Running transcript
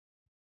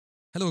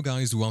Hello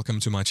guys, welcome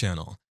to my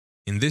channel.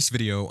 In this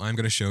video, I'm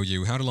going to show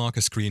you how to lock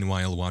a screen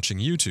while watching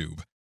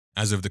YouTube.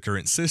 As of the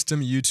current system,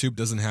 YouTube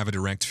doesn't have a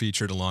direct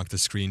feature to lock the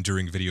screen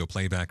during video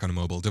playback on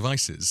mobile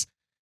devices.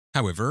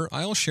 However,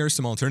 I'll share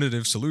some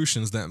alternative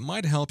solutions that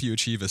might help you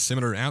achieve a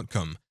similar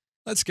outcome.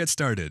 Let's get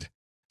started.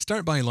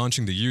 Start by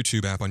launching the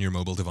YouTube app on your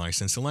mobile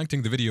device and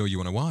selecting the video you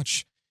want to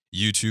watch.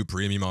 YouTube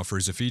Premium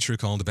offers a feature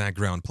called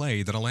background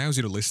play that allows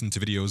you to listen to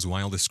videos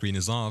while the screen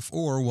is off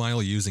or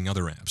while using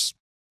other apps.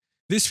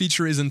 This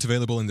feature isn't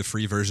available in the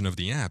free version of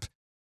the app.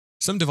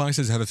 Some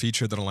devices have a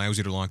feature that allows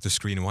you to lock the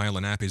screen while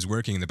an app is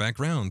working in the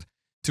background.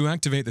 To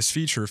activate this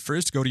feature,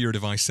 first go to your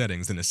device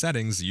settings. In the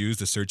settings, use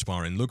the search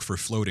bar and look for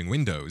floating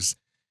windows.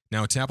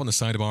 Now tap on the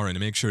sidebar and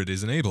make sure it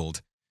is enabled.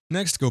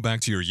 Next, go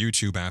back to your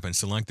YouTube app and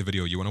select the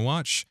video you want to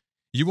watch.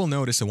 You will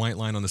notice a white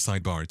line on the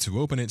sidebar. To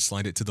open it,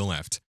 slide it to the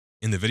left.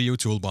 In the video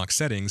toolbox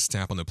settings,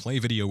 tap on the play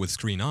video with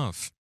screen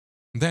off.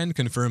 Then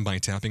confirm by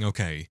tapping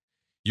OK.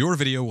 Your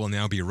video will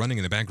now be running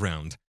in the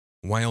background.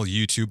 While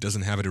YouTube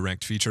doesn't have a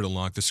direct feature to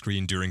lock the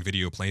screen during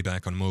video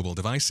playback on mobile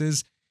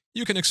devices,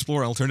 you can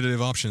explore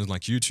alternative options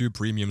like YouTube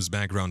Premium's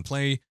background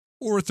play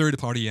or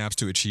third-party apps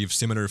to achieve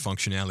similar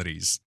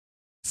functionalities.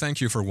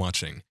 Thank you for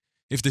watching.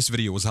 If this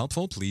video was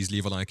helpful, please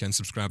leave a like and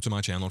subscribe to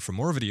my channel for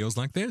more videos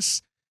like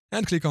this,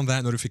 and click on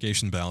that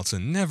notification bell to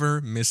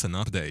never miss an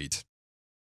update.